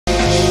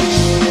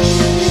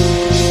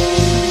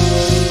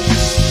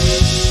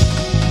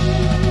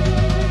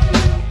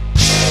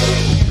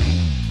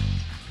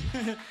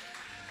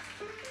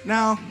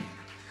Now,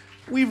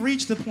 we've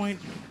reached the point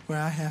where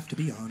I have to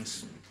be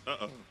honest.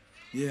 Uh-oh.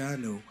 Yeah, I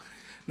know.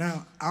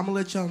 Now, I'm going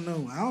to let y'all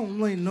know, I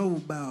only know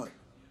about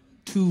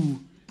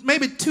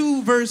maybe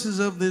two verses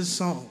of this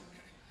song.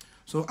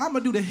 So I'm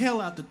going to do the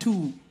hell out the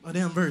two of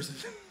them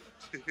verses.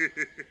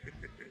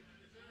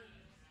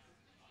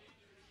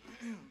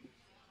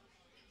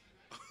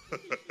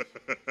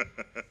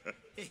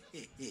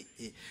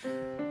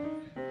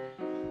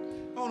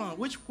 Hold on,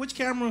 which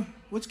camera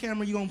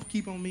you gonna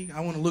keep on me?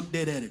 I want to look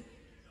dead at it.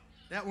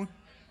 That one?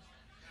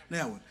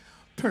 That one.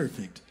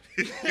 Perfect.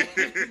 C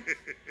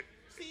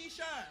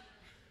sharp.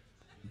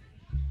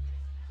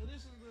 So this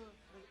is the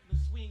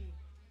swing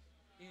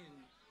in.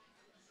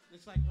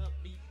 It's like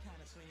upbeat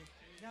kind of swing.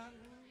 Now,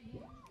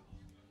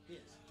 yes.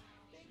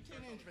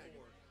 10-inch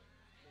record.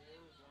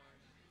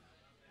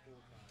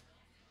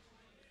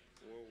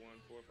 4-1-4-5.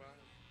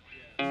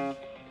 Yeah.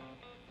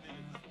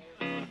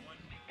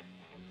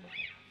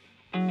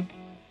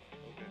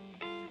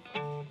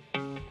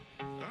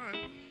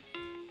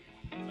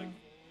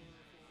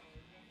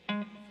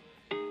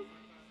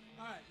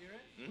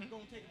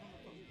 Take it from the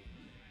phone.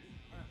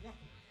 All right, 1,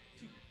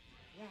 2,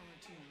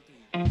 3.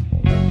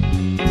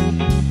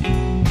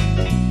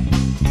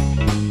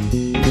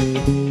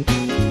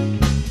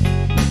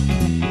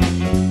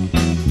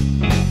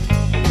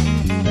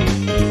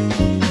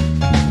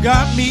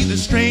 Got me the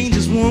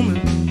strangest woman.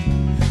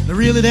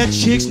 Really, that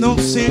chick's no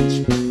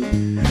cinch.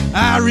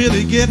 I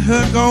really get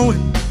her going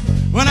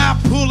when I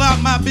pull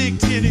out my big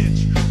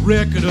 10-inch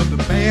record of the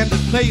band that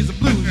plays the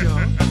blues,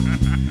 y'all.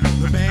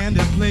 The band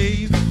that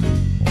plays the blues.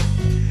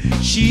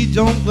 She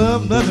don't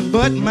love nothing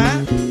but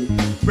my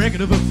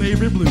record of her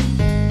favorite blues.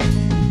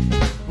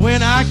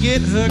 When I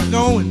get her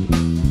going,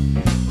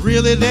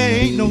 really there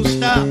ain't no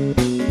stop.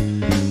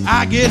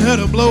 I get her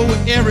to blow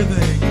with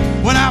everything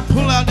when I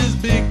pull out this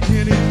big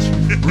 10-inch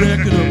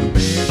record of the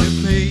band that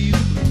plays the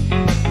blues.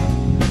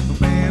 The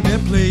band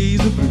that plays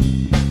the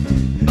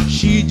blues.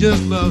 She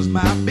just loves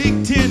my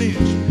big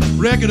 10-inch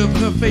record of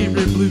her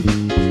favorite blues.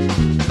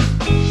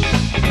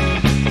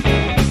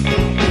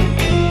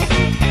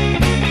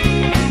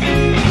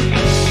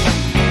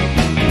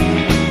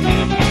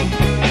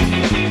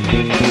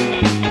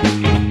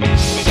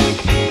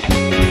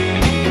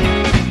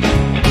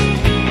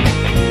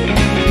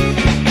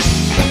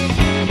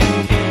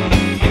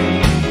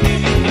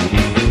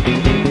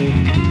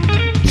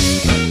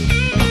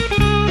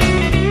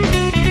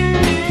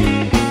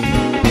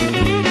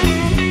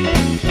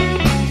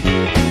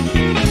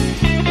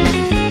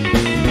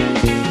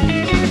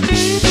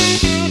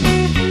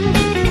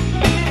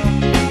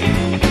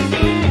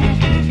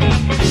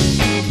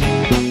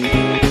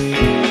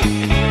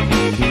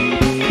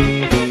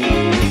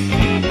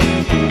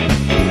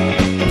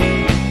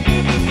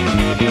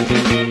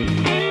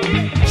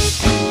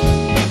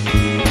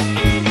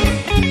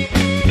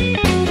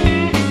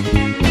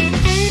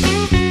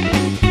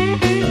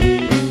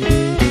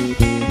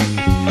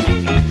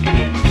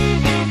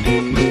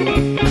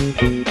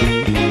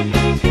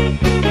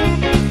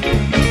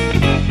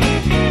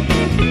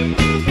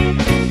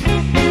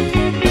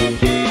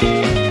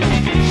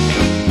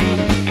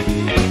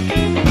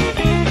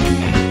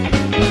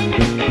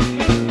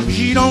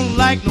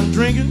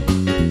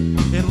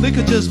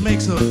 Just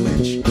makes her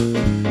flinch.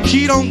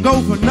 She don't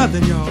go for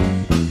nothing, y'all,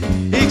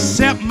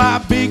 except my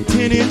big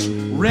 10-inch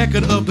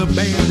record of the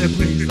band that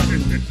plays the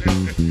blues.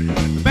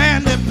 The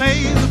band that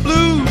plays the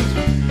blues.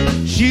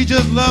 She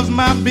just loves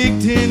my big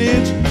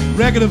 10-inch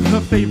record of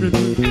her favorite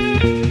blues.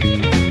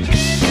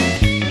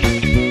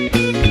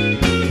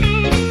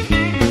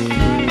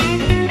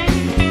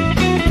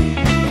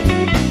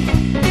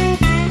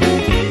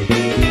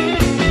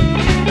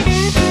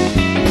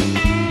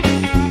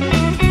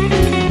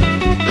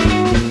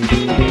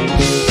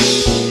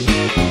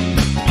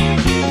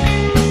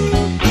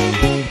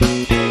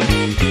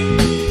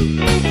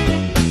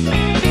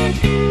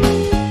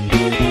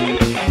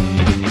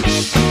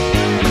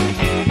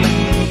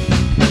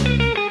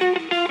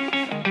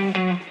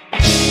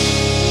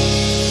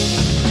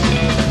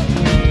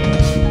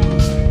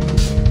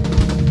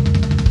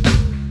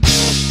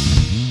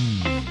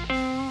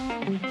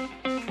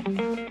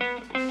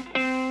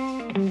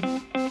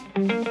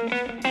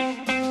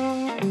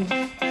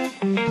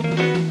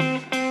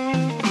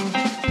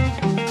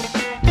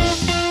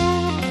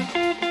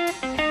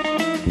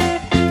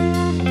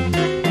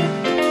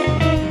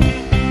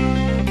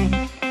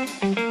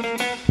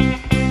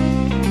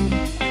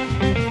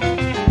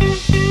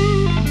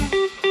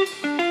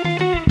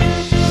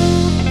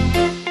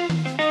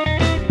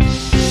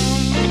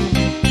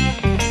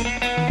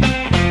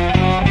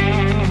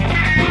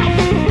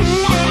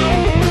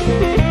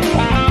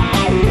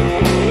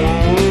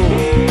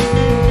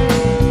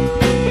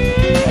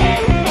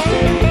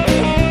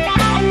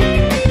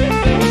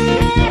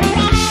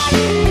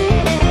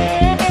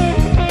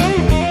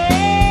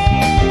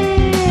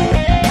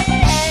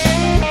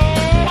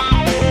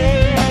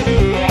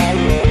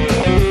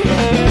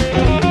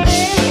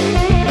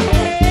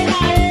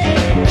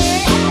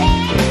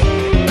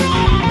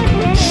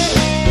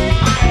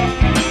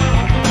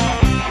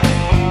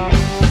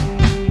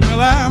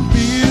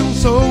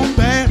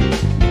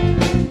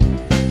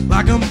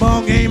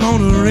 ball game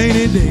on a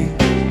rainy day.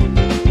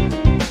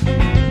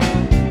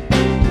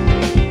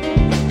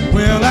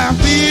 Well, I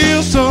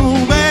feel so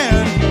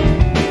bad,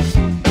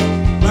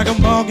 like a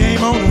ball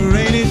game on a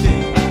rainy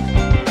day.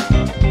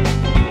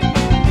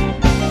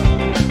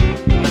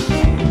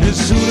 As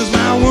soon as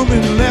my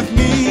woman left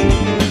me,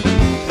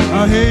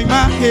 I hang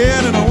my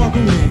head and I walk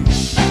away.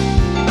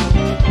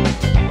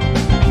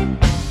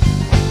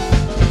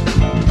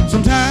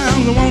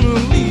 Sometimes I want to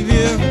leave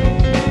here,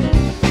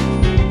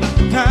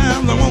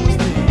 sometimes I want to stay.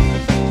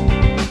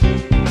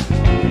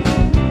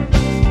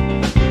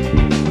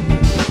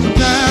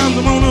 Sometimes I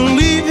want to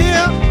leave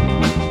here,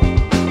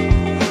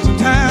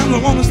 sometimes I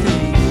want to stay.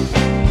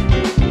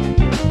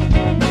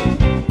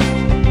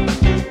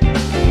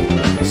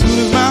 As soon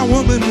as my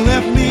woman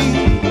left me,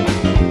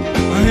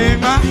 I hang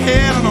my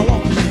head and I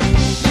walk away.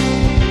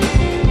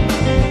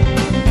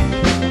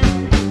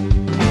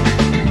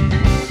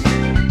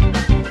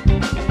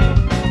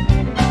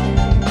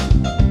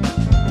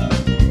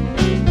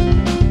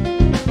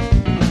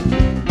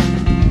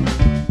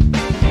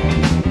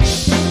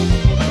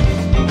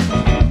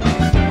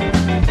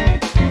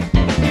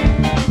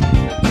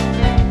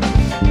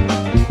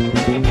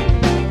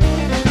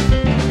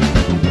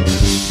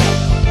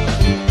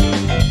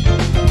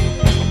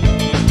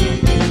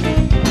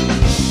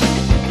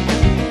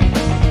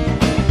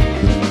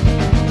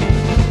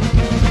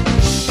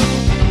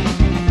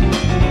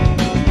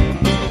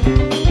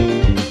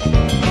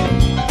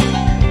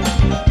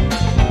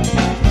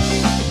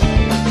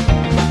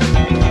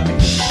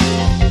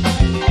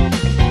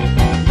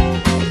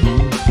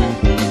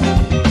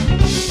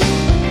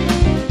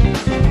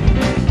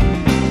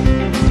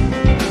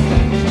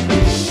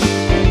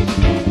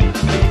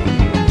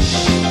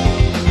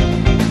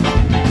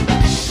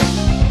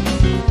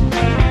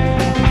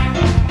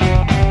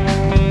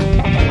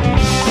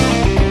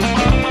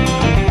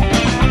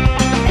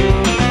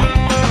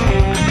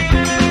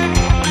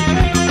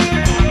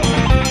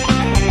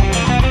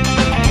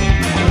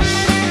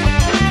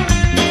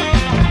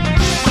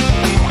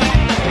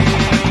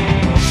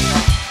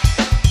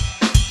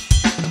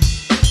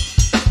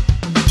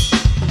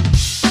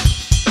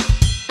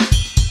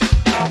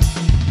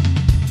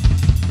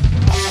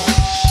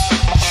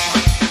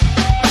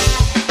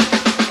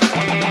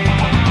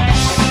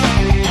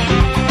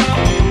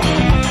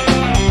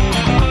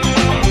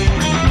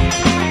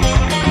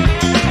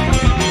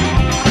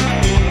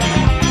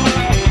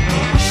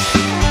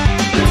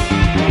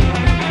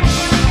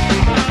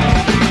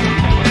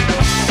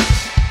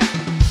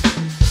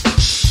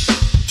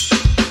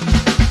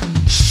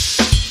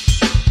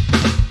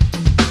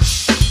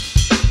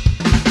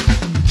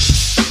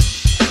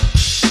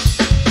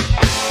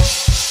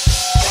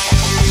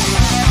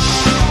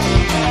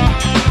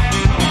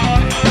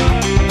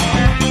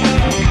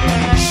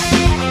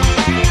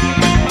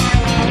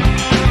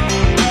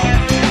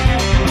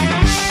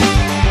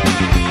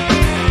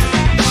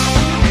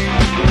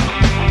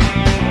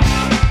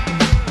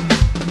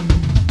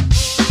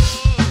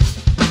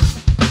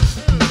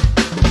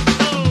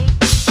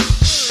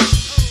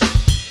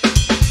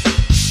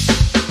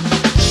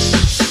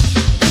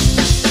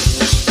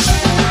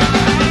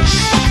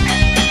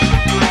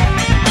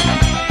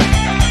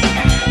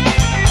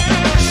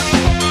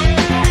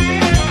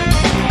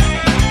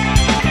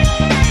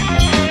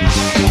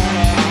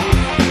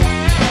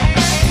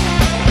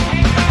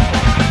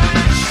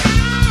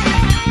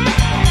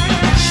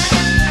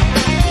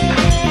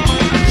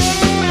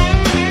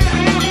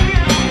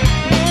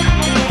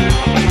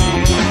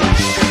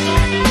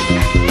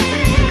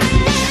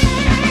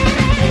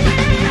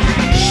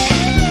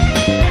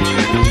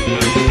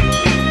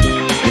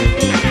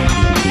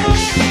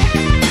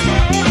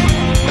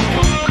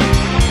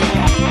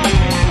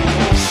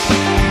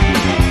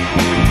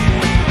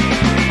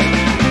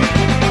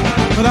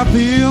 I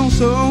feel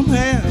so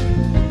bad,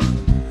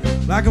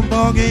 like a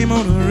ball game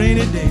on a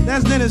rainy day.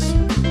 That's Dennis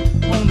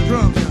on the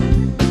drums, y'all.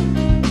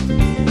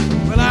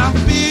 Well, I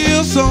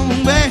feel so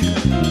bad,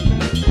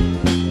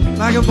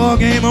 like a ball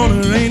game on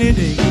a rainy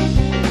day.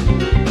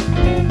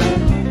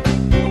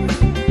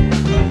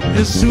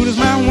 As soon as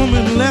my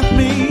woman left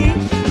me,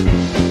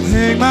 I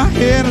hang my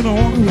head and I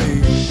walk away.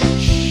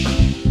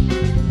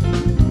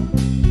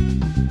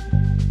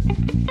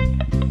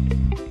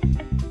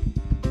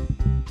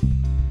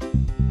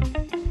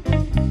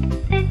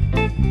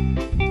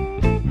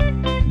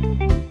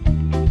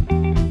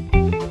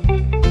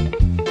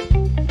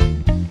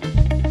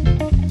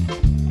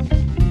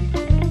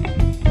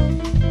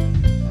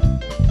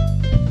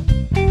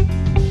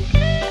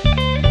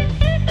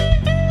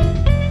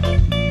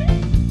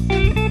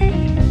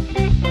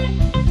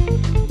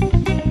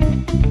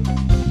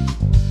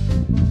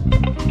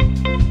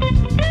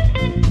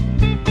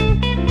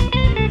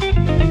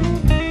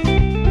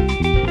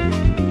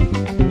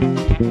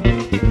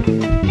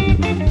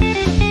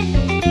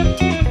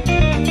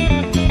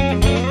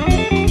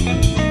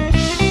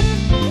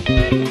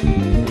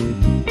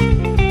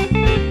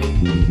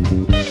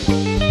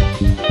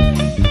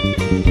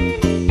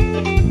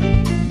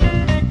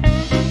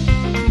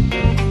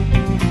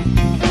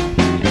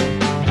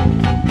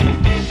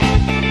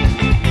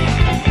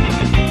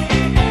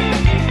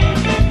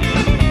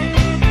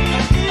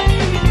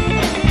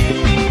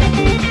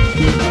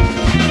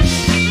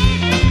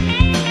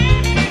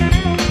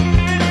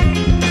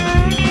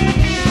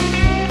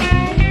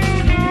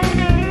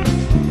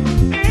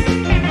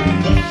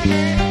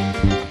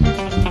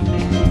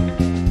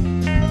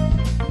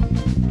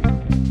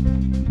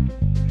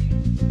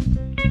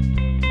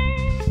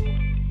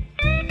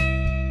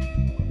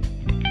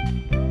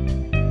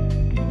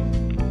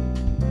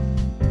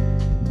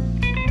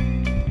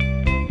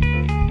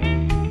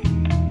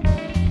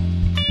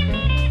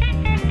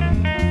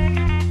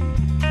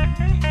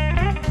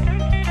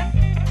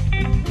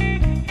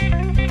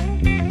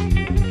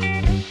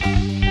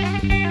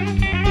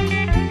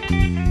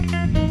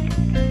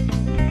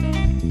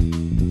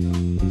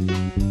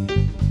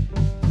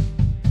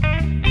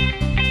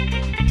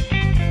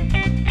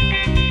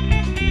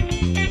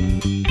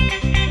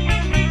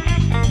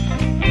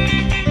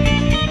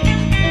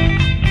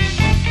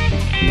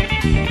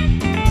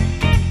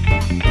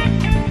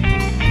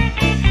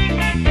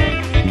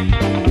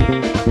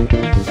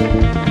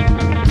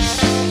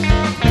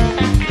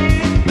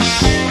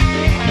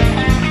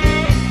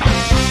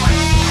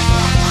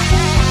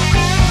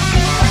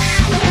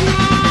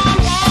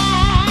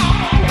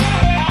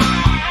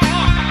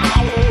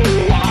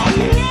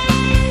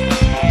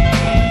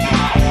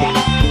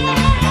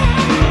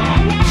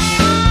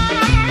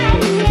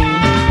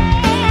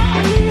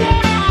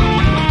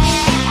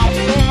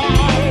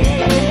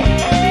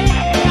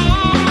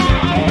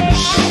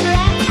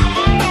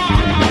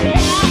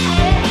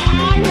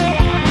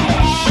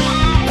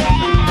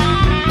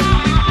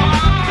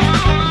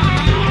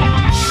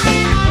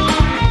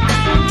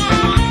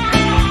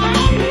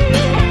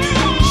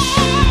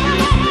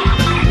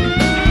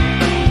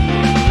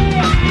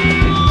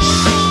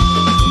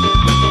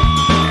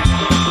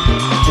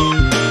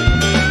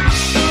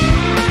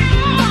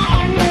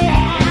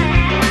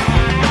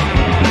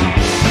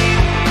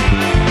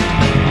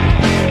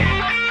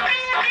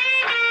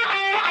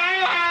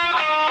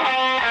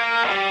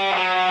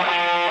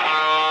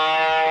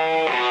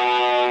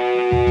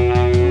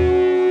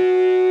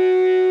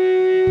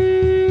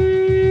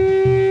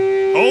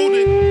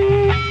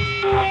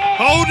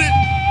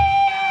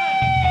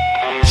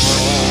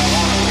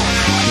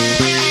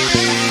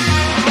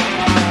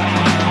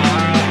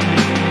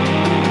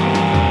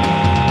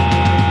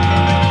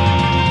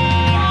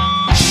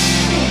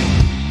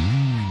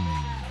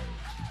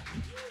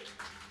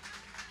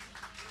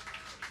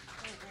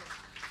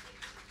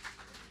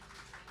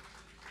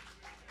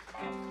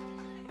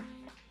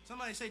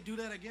 Somebody say, do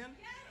that again?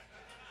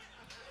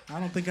 I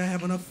don't think I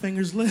have enough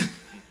fingers left.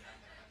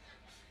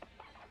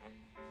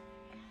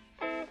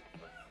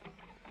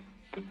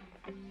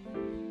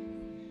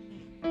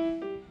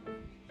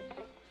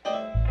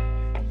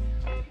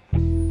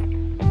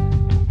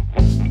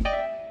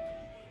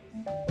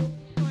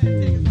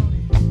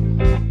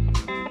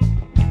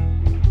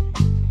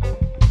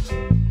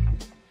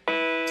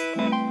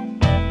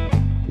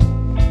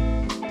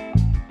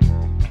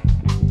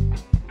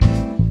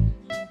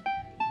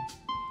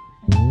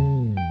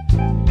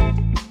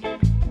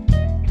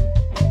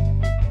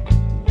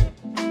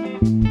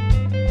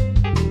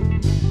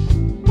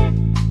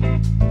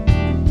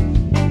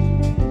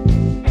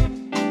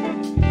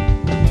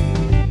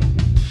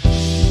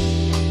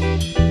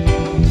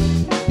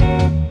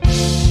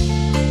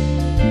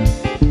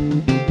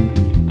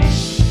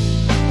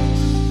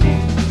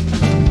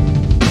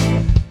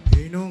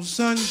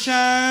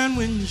 Sunshine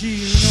when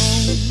she's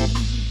gone.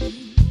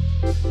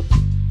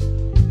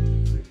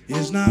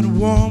 It's not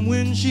warm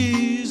when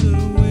she's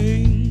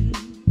away.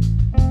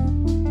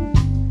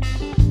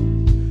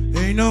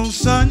 Ain't no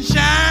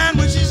sunshine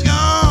when she's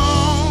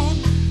gone.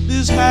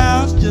 This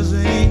house just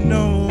ain't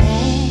no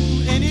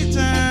home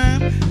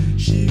anytime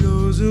she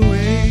goes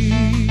away.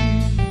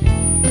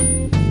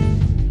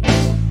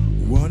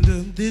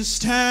 Wonder this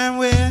time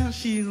where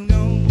she's gone.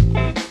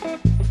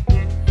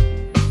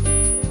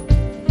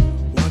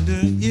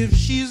 If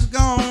she's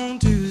gone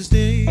to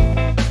stay.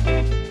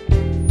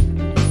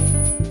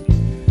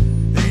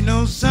 Ain't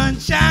no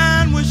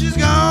sunshine when she's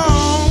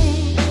gone.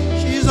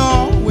 She's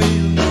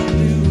always gone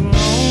too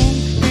long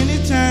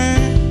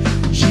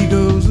anytime she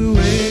goes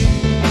away.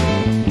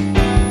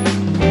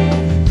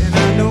 And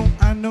I know,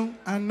 I know,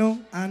 I know,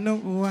 I know,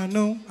 I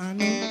know, I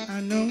know,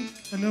 I know,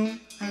 I know,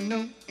 I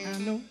know, I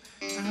know,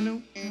 I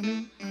know, I know,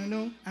 I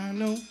know, I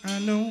know, I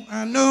know,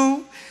 I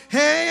know.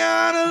 Hey,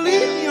 I ought to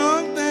leave the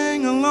young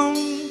thing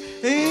alone.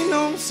 Ain't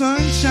no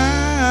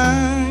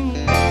sunshine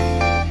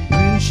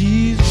when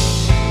she's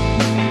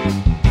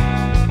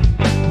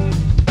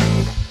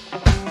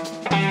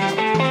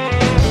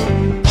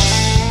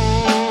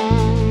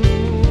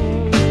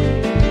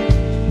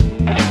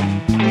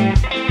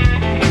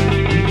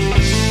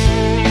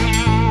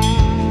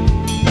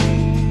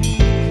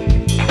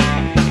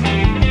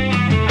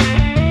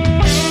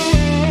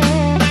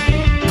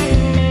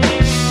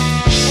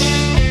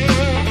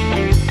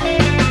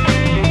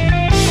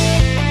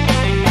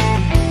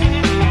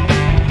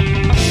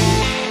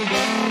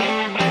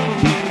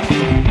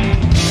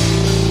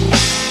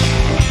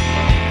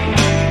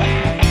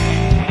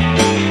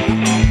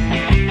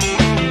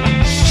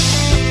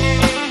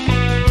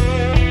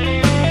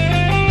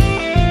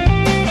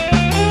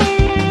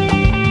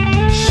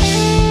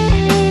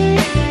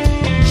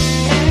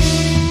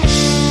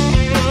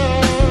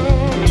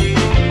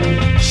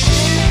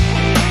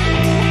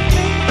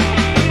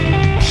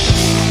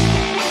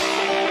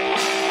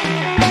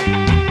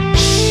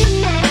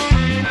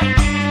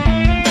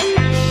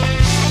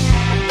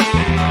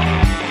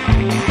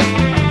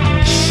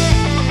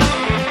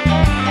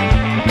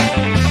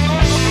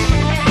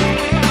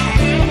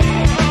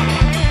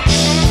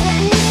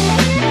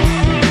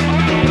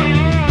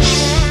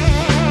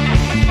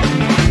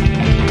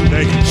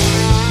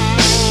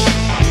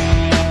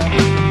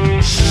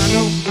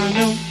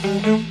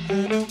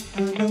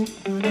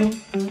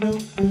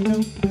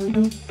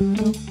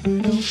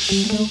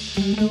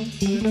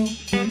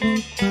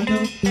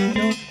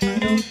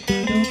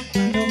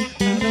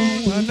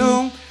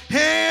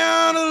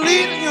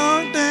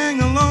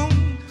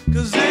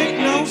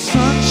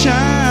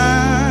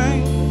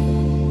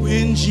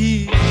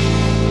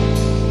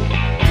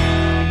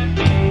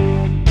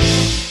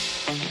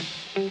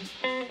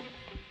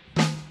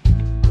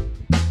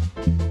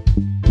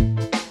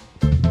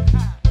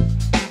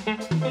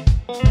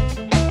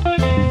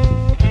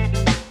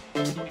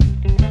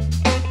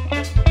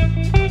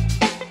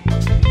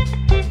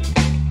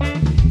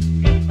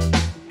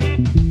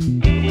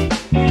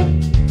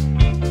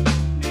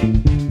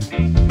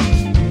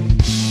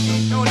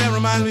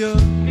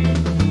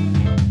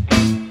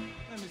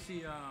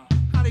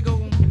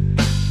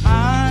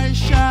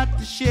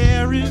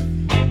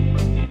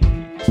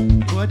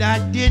but I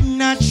did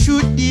not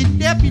shoot the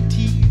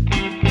deputy.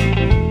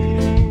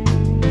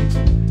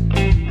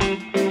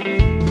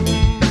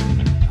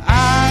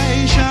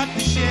 I shot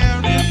the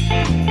sheriff,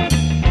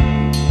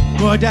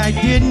 but I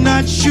did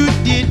not shoot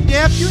the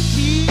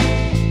deputy.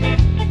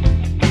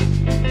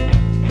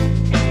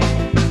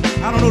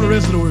 I don't know the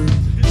rest of the words.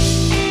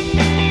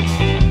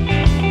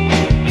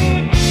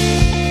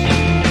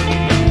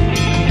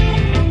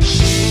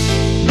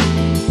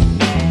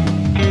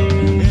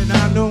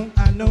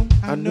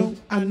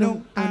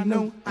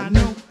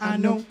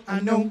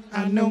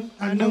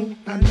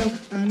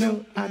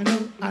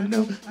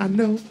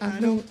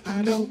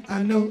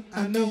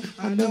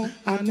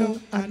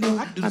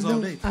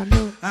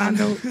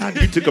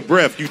 You took a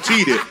breath. You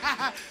cheated.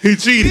 He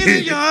cheated.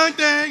 Leave the young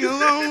thing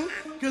alone,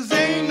 'cause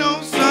ain't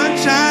no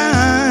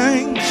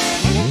sunshine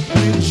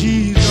when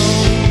she's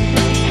gone.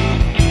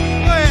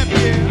 Go ahead,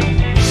 Pierre.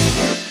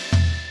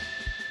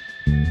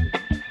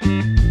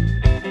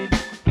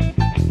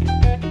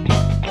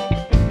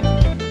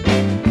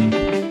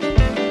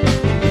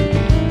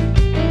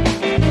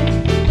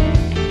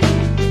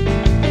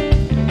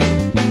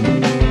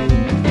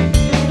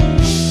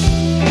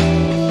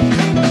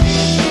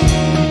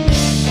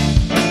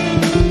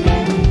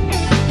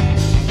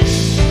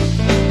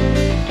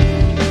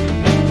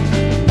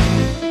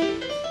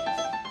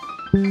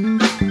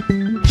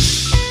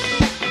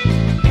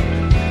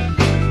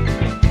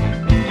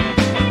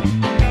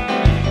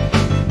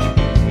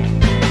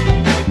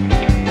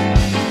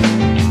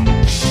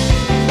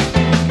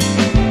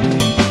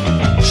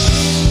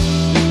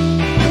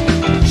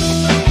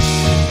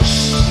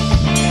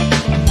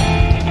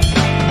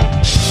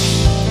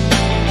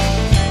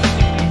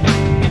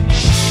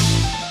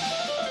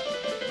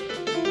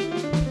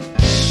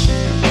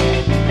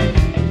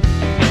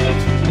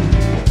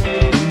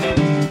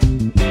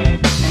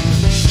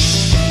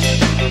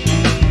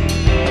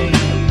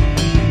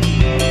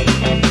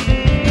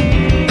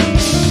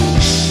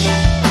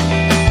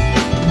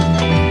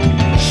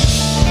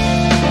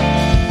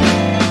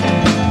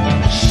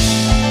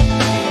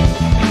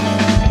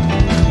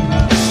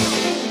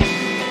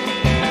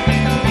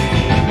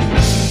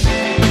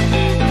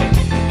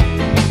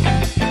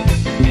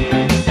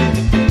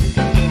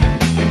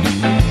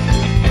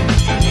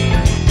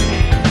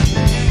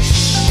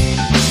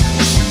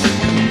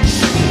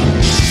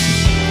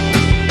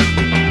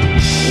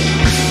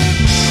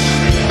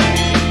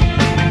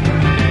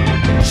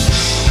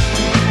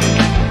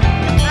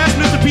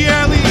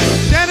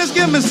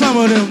 Lend me some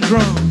of them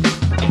drums.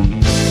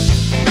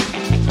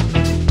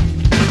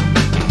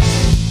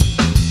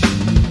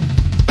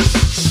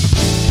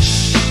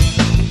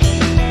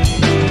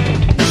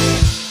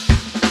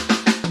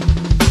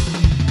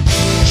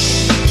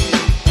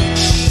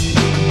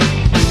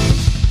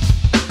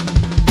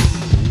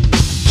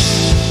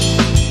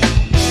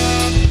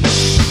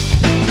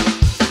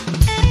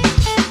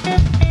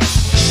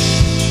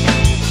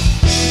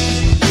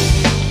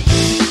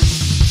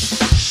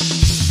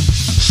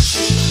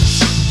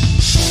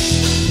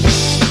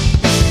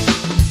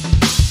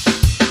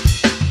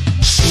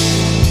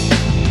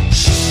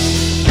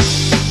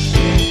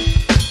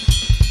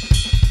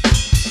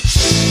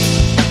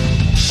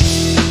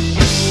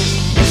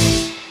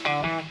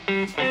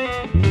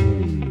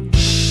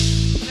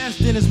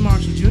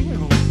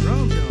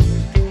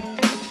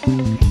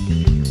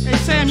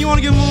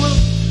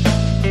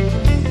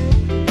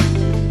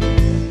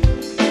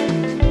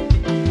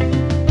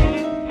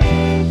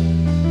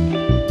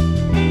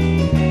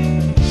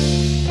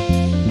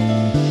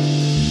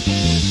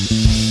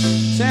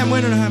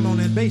 Winternheimer on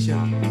that bass,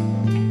 y'all.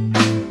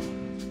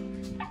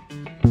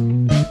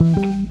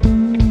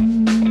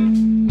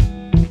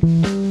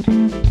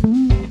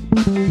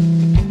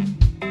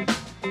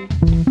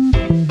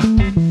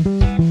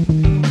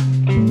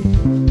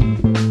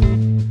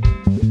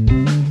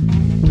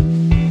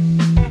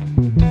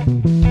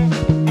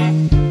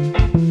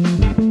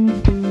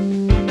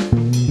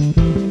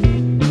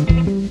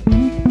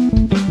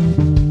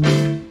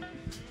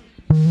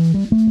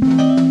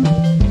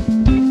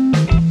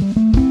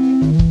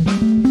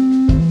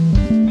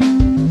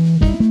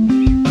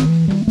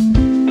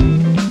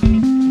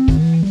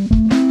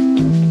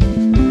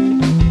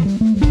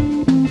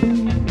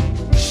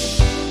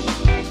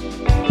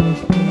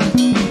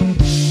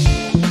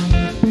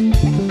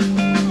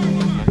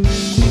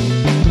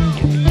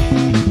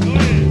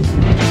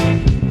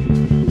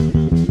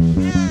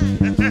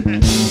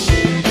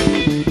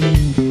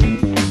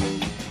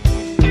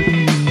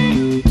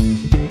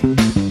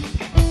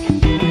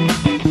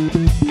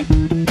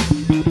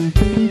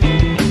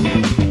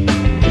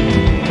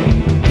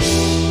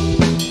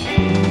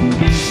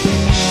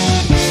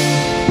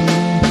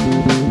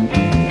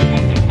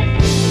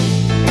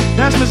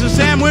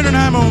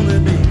 Winternheimer on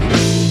that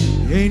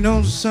beat. Ain't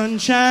no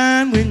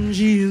sunshine when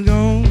she's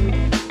gone.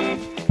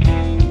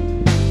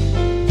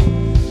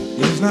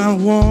 It's not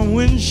warm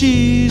when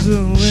she's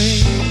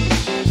away.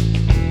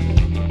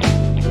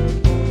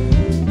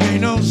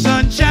 Ain't no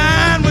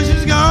sunshine when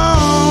she's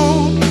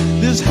gone.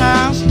 This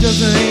house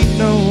just ain't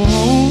no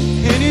home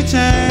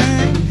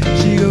anytime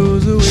she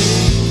goes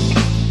away.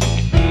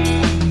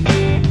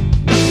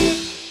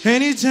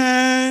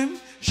 Anytime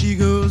she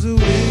goes away.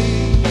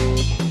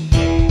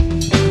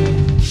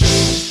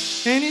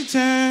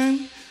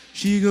 Anytime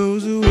she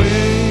goes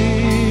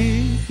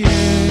away, yeah,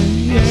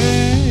 yeah,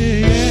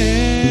 yeah.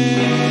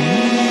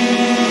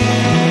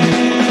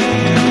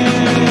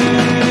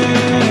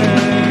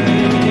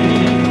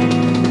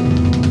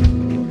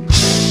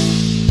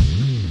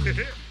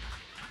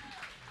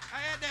 I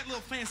had that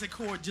little fancy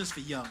chord just for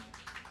y'all.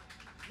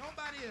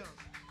 Nobody else.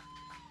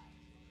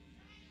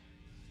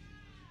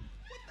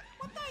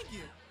 Well, thank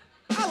you.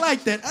 I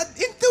like that.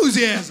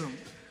 Enthusiasm.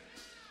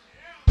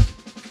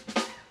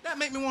 That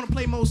make me want to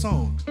play more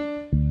songs. Oh.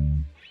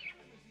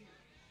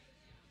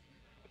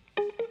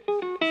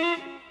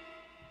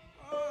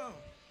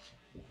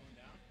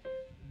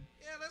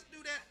 Yeah, let's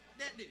do that.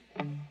 That did.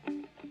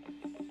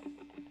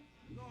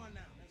 Going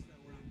now. That's that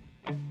word.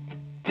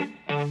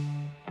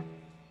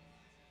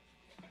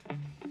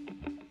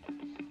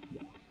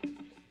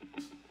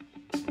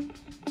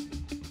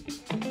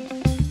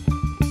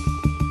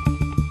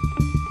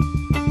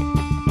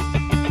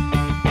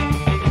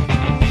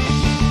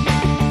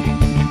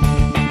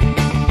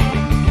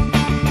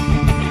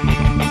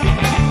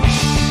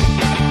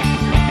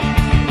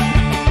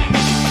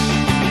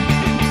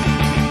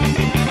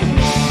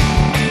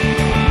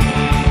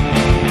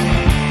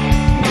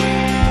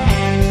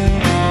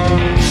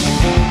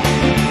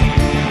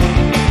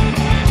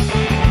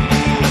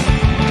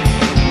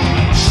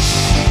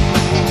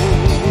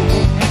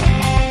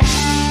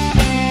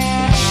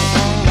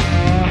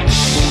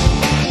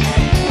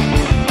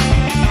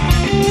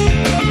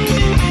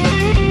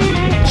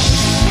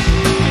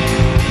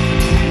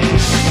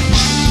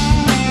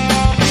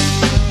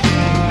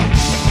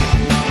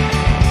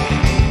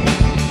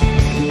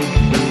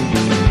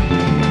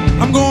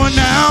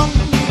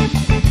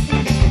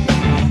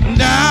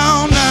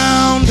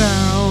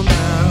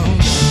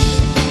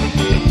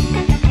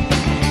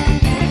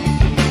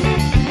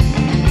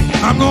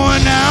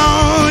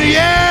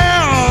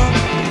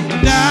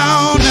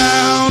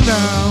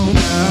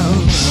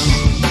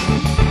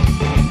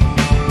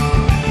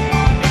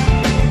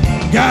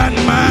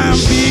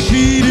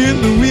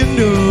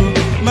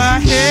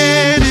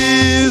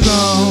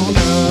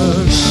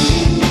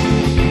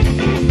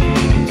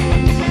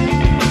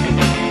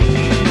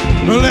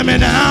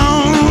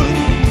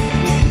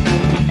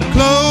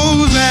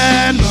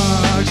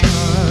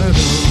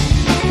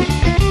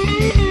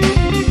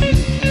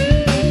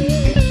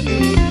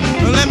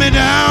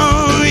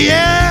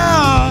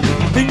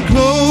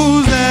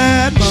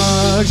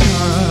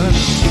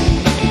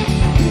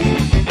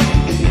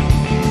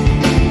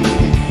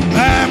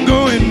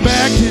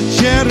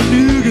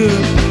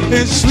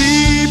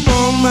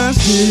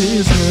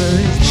 his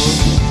name.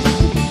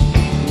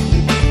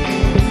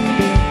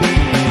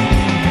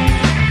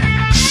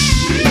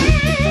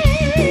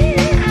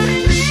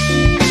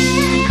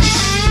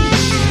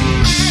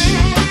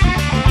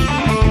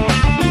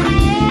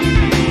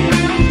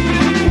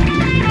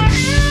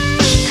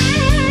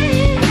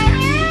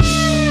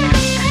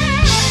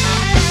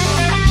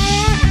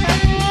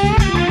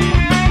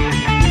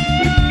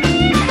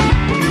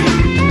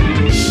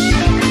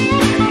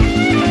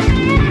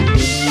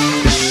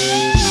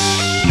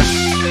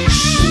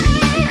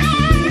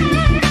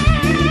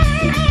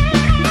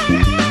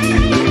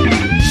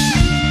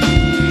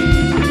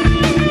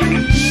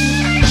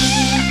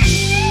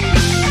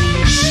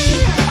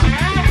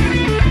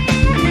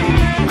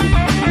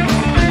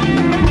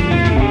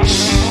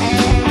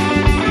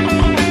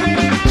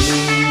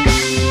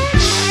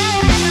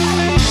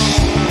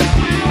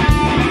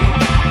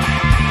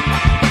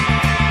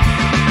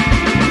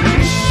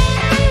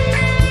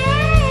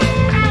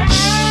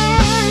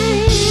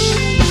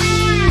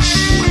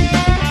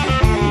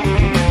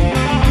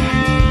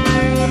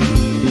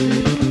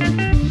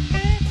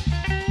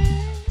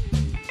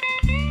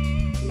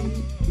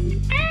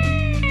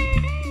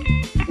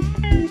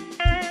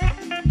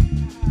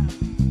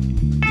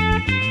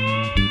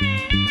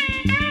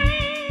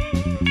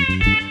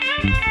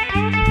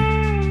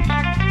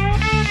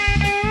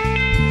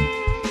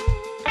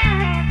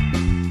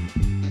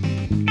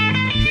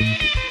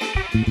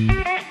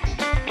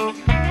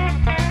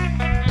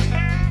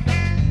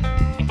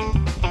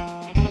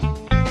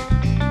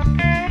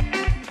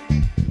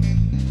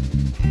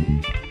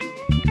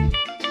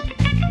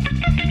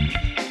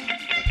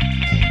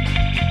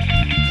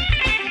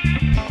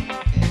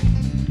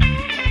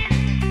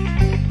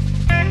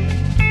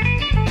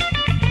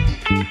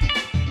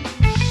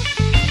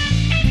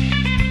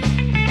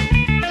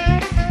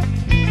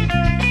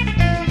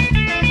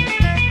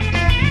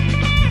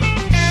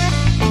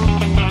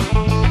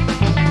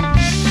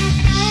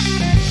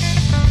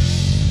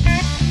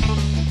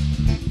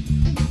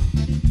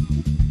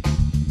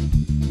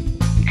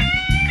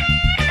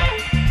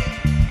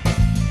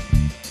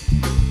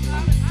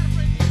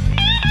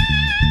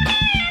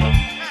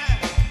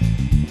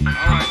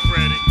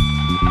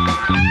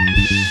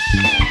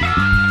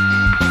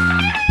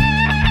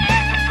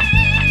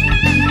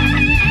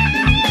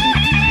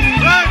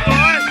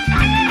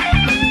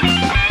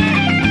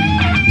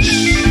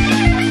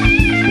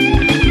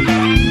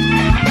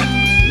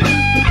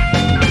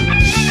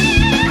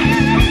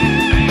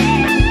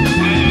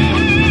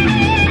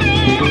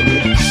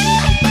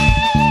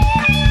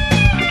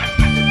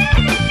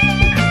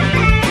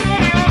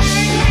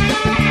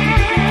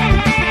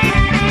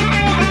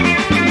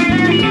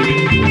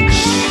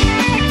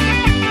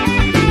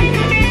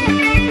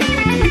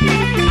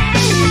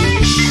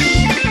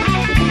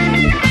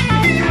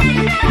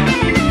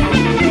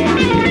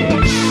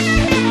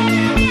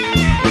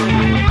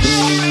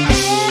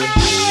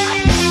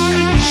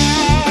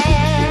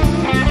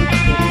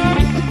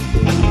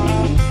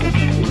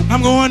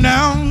 I'm going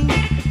down,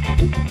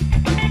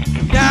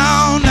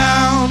 down,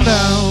 down,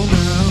 down,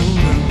 down.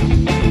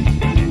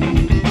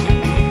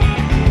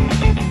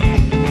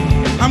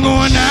 I'm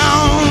going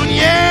down,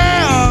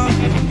 yeah,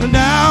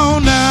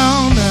 down,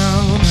 down,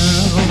 down,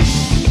 down.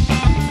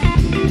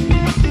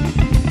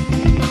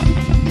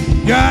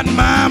 Got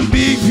my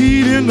big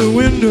feet in the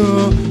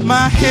window,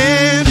 my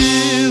head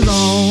is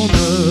on the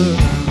ground.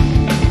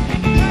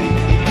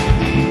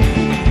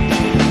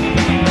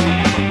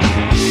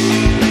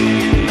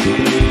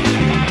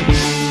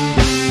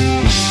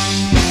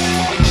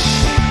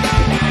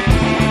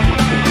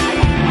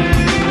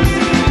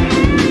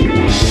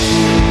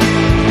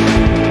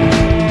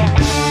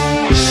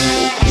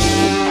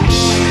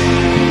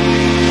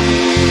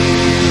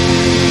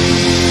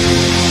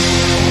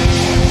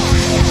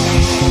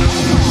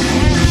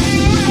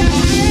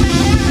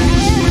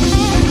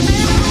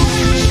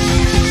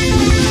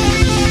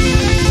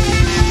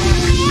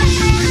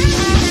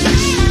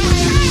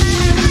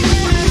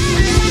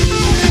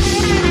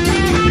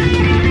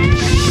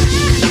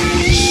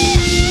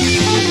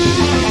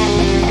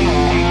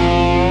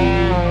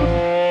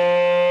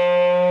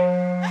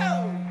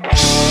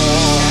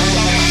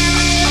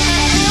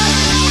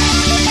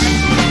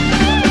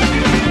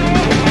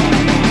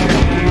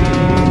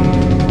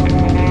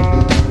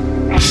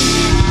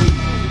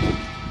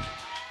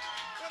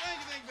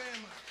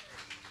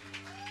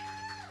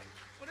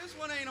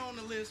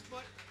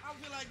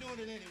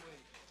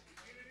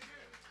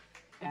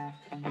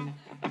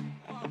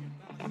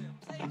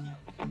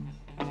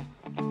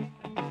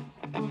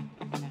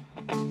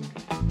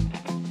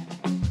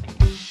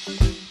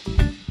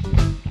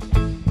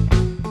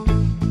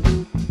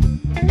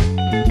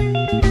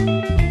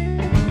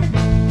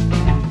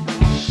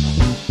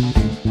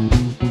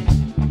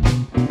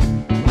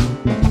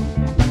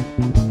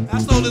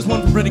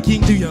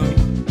 King too young.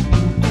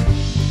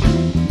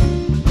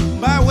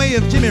 By way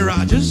of Jimmy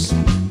Rogers,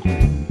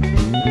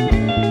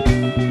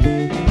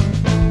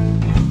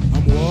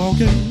 I'm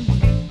walking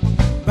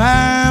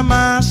by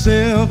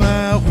myself.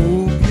 I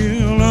hope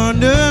you'll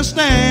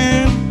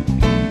understand.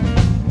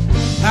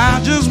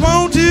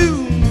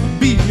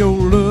 your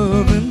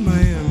loving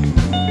man.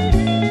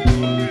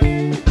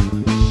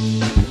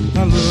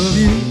 I love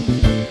you.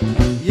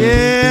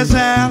 Yes,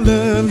 I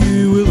love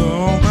you with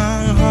all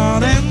my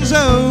heart and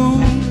soul.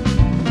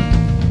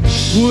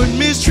 Wouldn't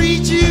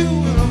mistreat you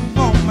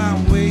on my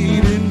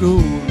weight in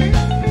gold.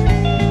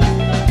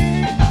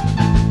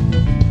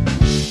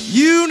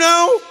 You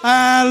know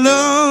I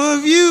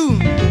love you.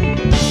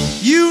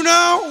 You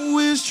know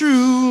it's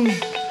true.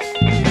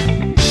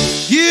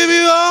 Give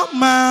you all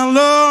my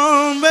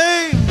love,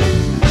 babe.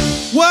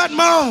 What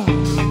more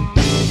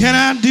can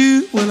I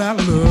do without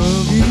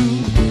love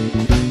you?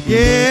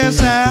 Yes,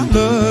 I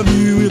love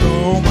you with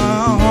all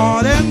my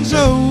heart and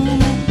soul.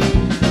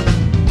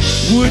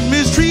 Wouldn't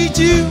mistreat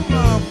you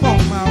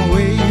on my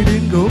way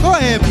and go. Go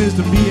ahead,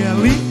 Mr. Pierre.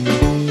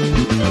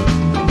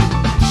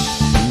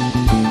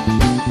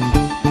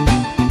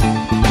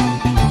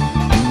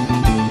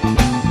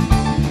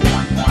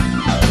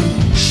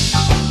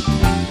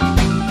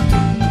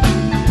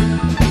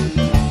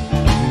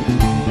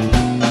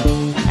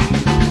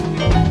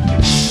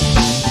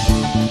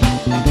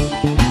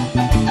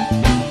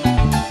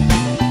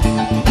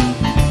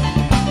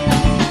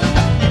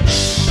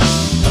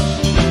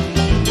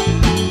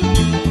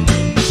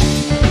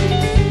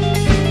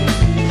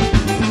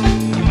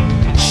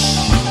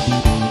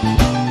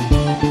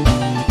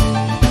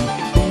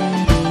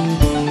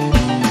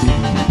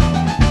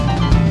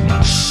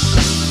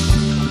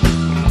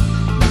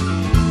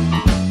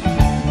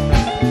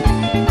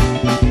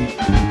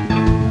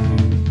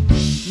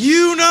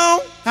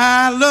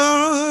 I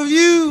love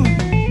you,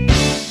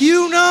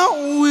 you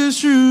know it's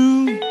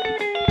true.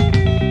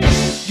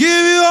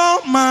 Give you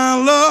all my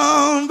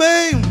love,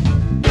 babe.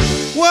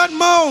 What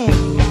more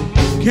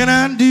can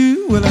I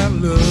do without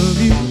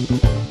love you?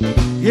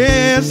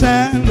 Yes,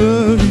 I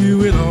love you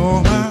with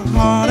all my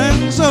heart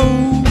and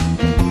soul.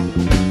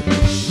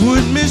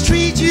 Wouldn't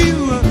mistreat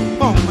you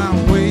on my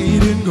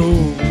weight in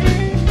gold.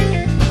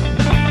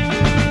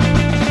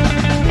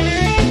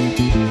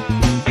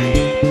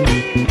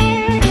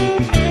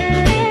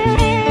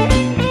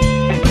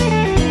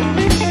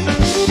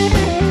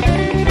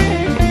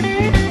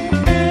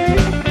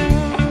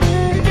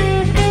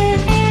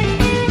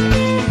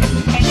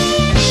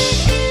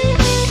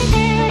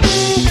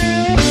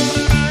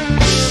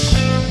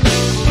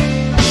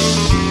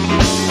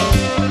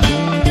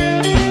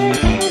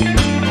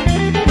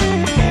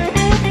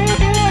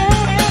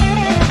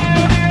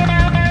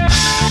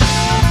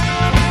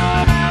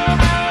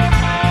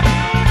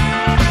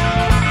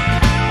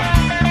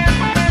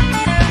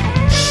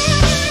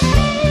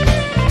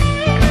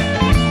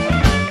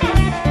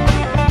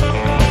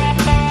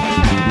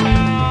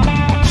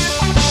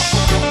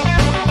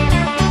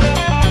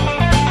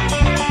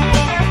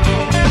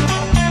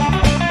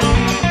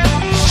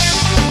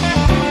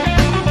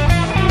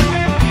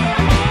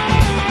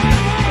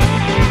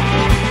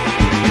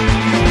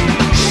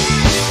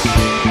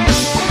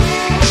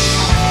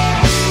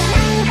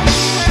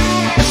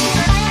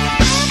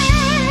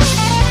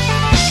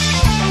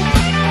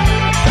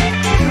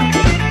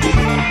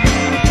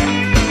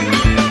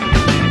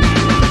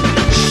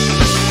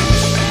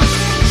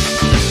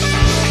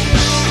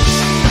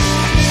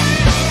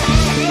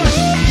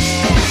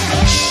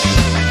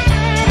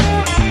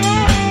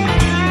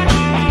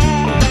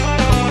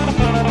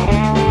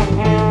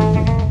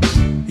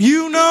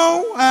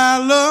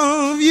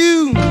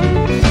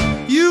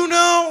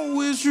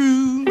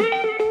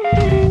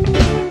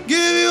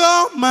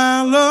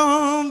 My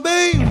love,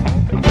 babe.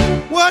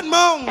 What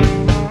more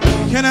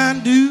can I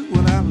do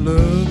when I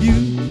love you?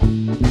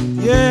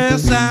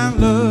 Yes, I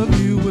love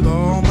you with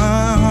all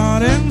my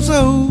heart and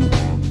soul.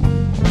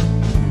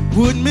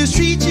 Wouldn't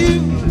mistreat you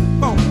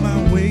on my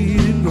way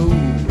to go.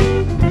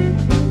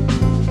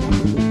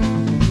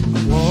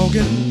 I'm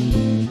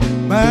walking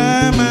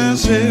by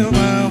myself,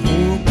 I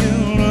hope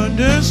you'll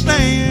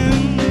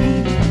understand.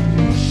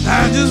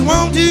 I just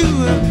want to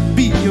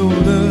be your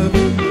lover.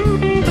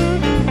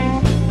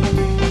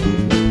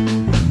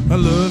 I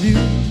love you,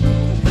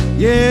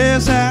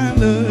 yes, I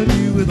love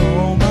you with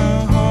all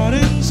my heart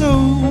and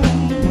soul.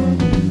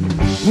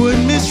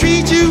 Wouldn't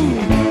mistreat you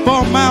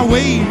for my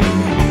way.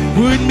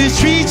 Wouldn't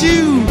mistreat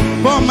you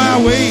for my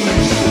way.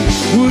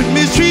 Wouldn't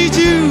mistreat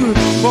you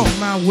for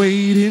my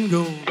weight in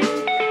gold.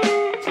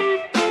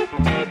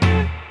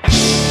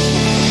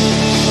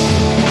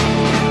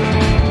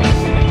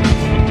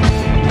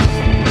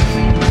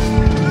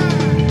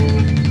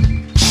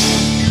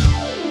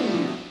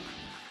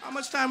 How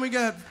much time we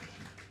got?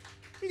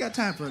 We got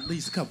time for at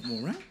least a couple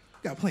more, right? We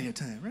got plenty of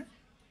time, right?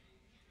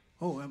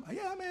 Oh,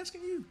 yeah, I'm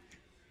asking you.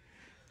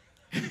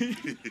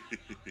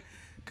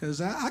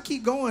 Because I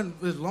keep going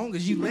as long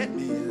as you let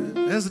me.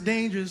 That's a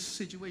dangerous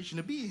situation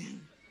to be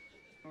in.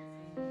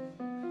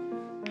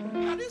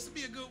 Now, this would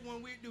be a good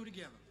one we do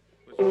together.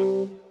 Which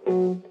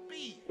one?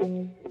 B.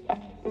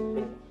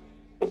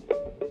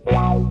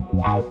 Oh.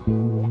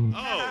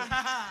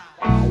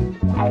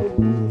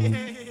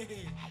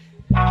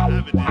 I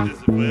haven't done this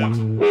in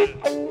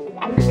forever.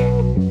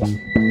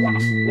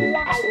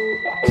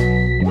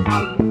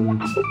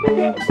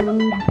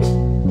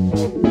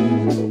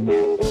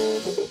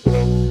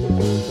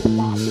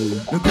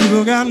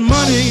 People got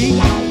money,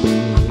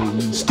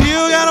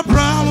 still got a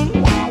problem.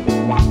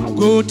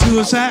 Go to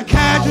a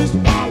psychiatrist,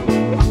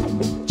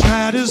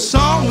 try to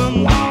solve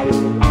them.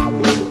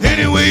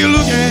 Any way you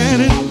look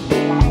at it,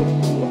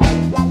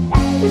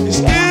 it's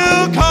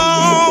still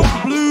called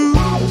blue.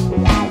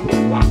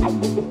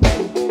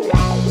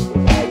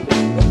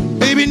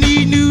 Baby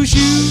need new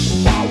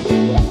shoes,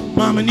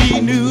 mama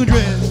need new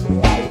dress.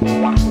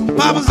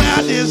 Papa's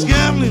out there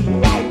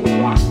gambling,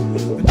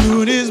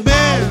 doing his best.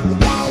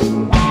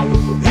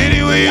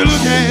 Any way you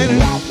look at it,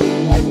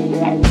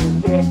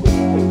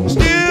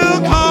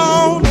 still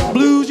called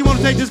blues. You want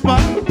to take this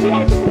part?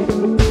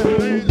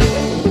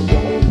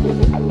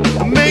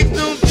 Make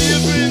no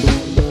difference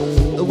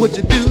what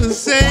you do and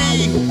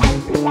say.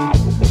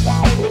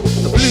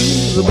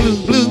 The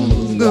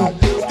blues, no,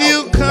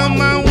 still come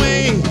my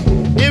way.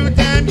 Every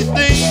time you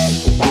think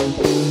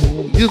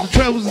the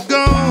trouble's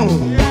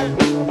gone,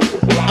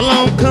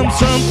 along comes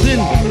something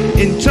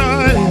in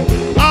charge.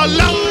 Oh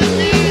Lord,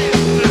 yeah.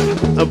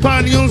 A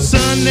party on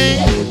Sunday,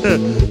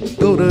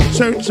 go to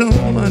church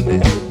on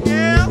Monday.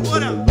 Yeah,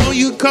 what up? Oh,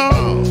 you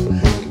call,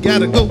 you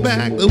gotta go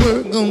back to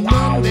work on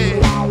Monday.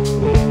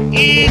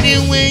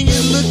 Any way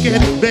you look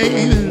at it,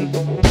 baby,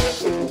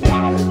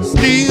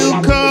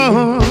 still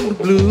called the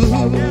blues.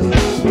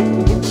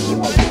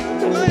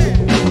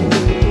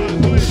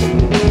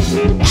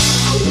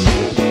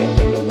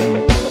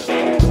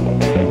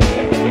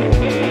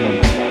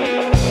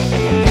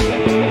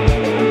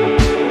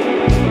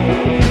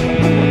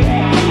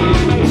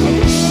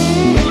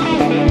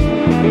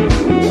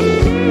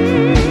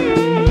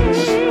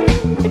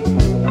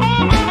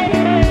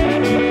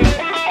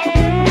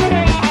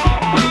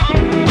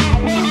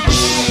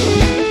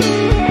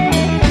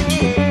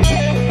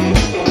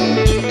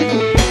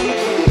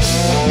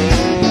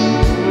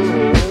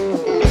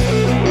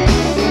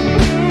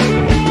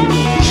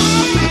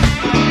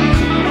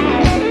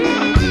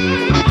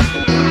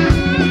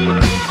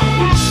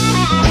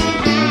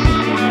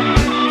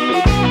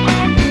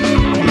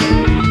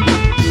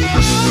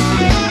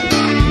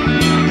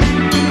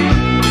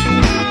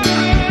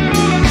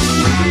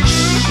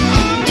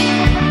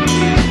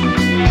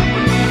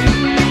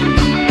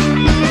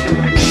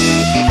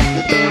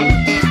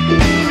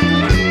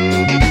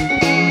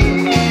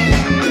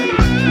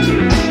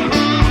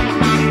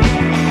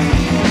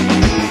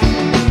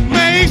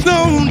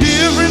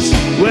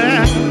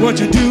 What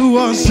you do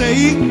or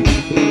say,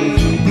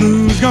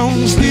 blues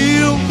gon'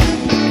 still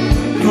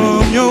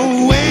come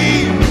your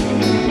way.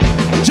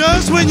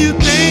 Just when you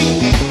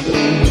think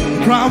the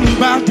problem's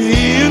about to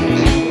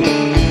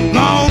end,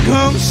 long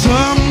comes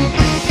something,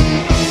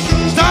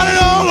 start it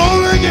all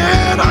over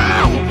again.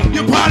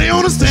 You party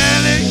on a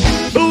Saturday,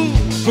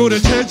 go to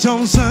church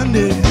on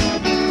Sunday.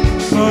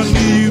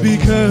 Only you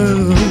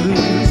because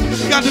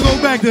you got to go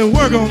back to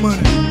work on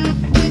Monday.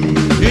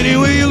 Any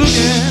way you look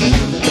at it,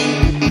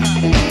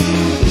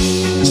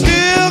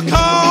 still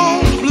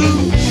called blue.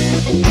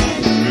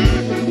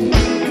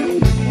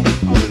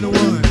 All in the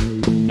one.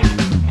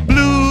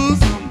 Blues.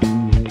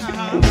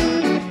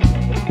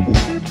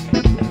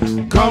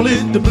 Call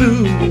it the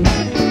blues.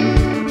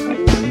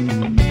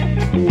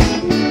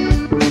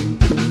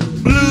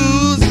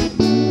 Blues.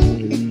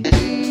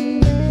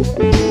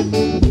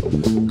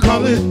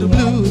 Call it the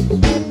blues.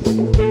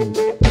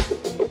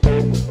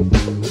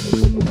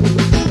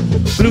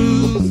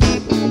 Blues.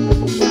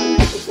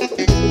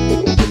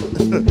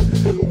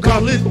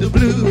 Call it the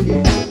blues.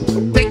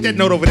 Take that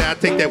note over there. I'll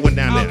take that one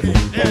down there.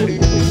 Okay.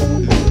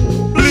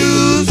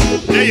 Blues.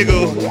 There you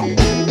go.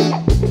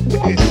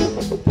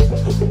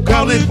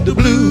 Call it the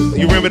blues.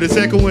 You remember the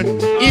second one?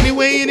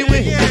 Anyway.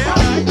 Anyway,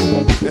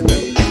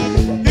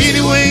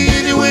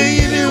 any way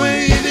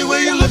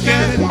you look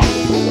at it.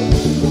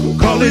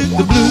 Call it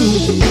the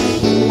blues.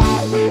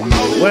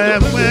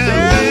 Well.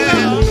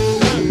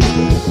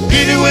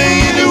 Anyway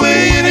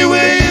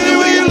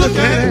you look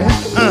at it.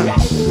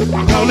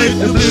 Call it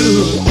the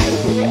blues.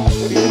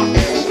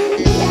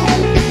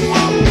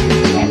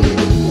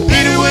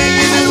 Anyway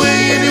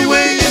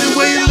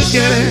you look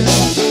at it.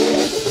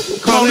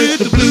 Call it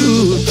the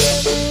blues.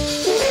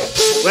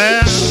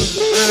 Well.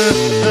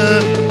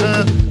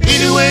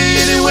 Anyway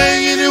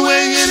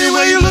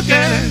you look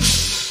at it.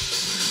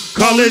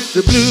 Call it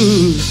the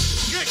blues.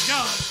 Good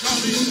God, call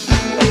it.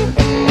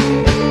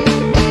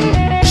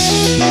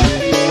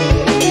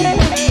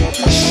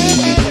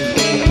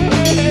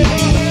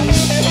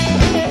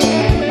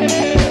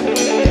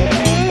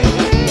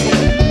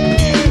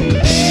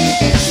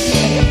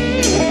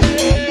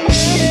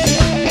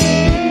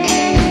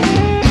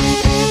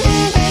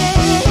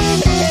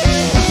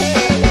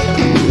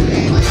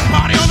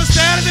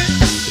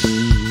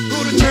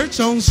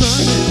 On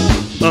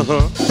Sunday,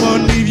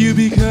 won't leave you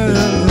because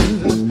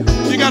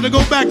you got to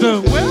go back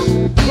to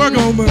work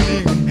on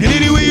Monday. And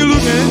anyway you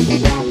look at it,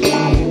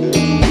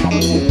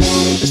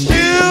 it's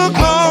still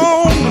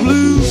called the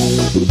blues.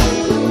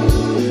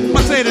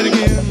 I'll say that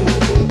again.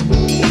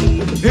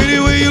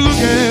 Anyway you look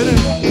at it,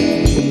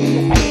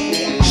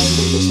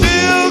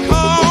 still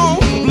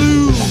called the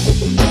blues.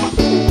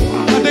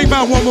 I think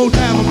about one more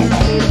time,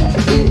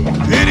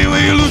 blues. Anyway.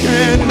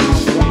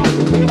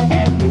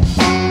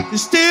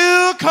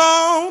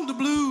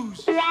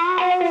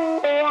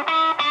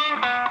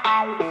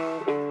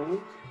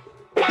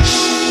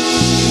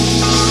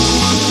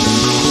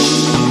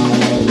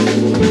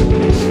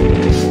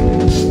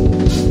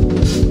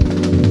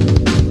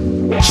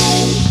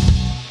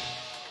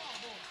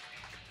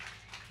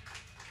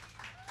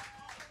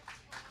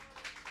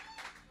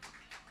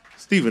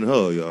 Stephen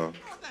Hull, y'all.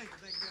 Oh, thank you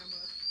very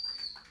much.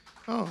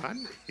 Oh, I I'm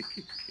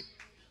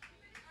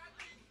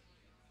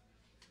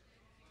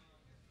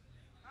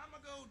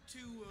gonna go to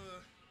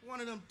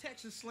one of them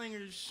Texas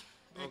slingers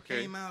that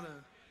came out of,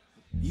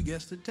 you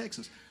guessed it,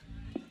 Texas.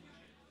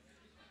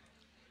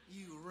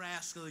 You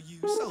rascal, you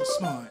so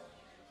smart.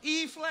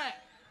 E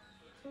flat.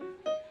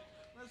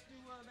 Let's do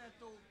that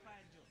old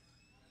pride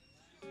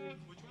joke.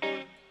 Which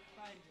one?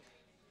 Pride joke.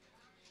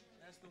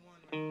 That's the one.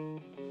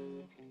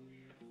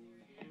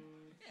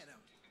 Yeah, that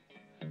one.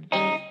 E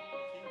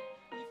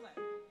flat.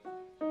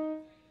 All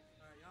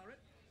right, y'all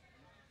ready?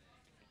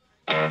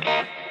 I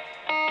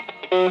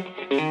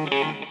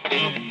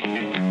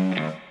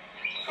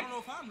don't know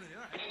if I'm ready.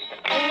 All right.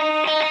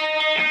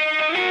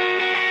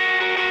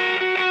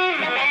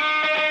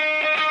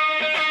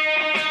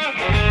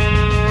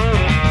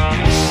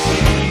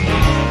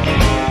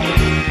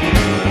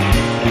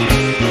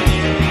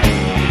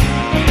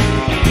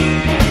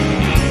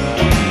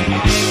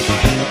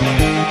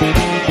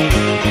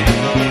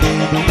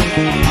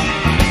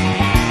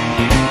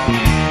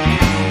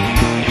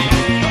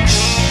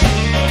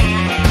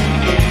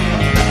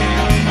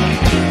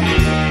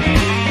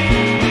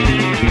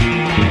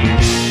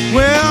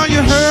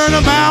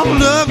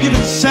 Love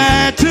giving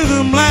sight to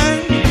the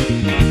blind.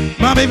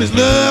 My baby's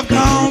love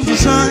calls the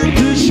sun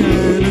to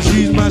shine, and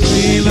she's my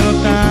sweet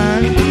little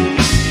time.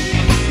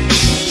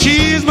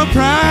 She's my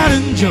pride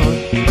and joy.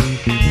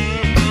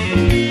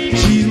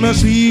 She's my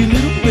sweet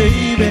little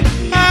baby.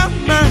 I'm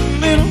my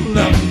little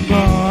loving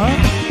boy.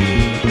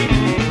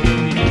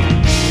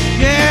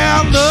 Yeah,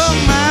 I love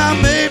my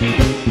baby,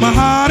 my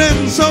heart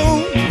and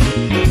soul.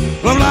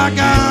 Love like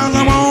eyes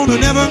I want to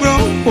never grow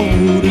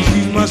old, and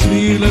she's my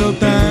sweet little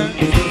time.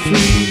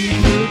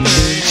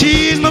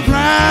 She's my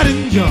pride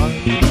and joy.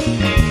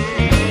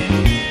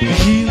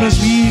 She's my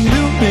sweet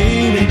little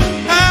baby.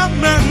 I'm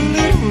my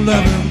little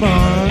loving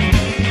boy.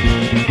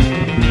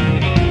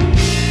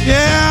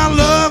 Yeah, I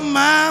love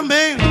my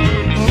baby,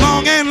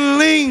 long and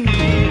lean.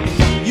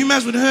 You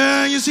mess with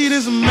her, you see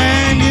this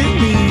man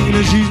get mean,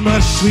 and she's my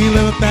sweet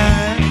little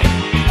thing.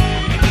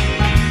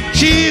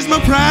 She's my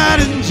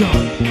pride and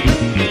joy.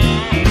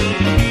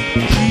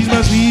 She's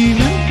my sweet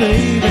little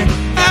baby.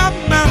 I'm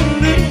my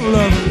little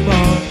loving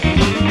boy.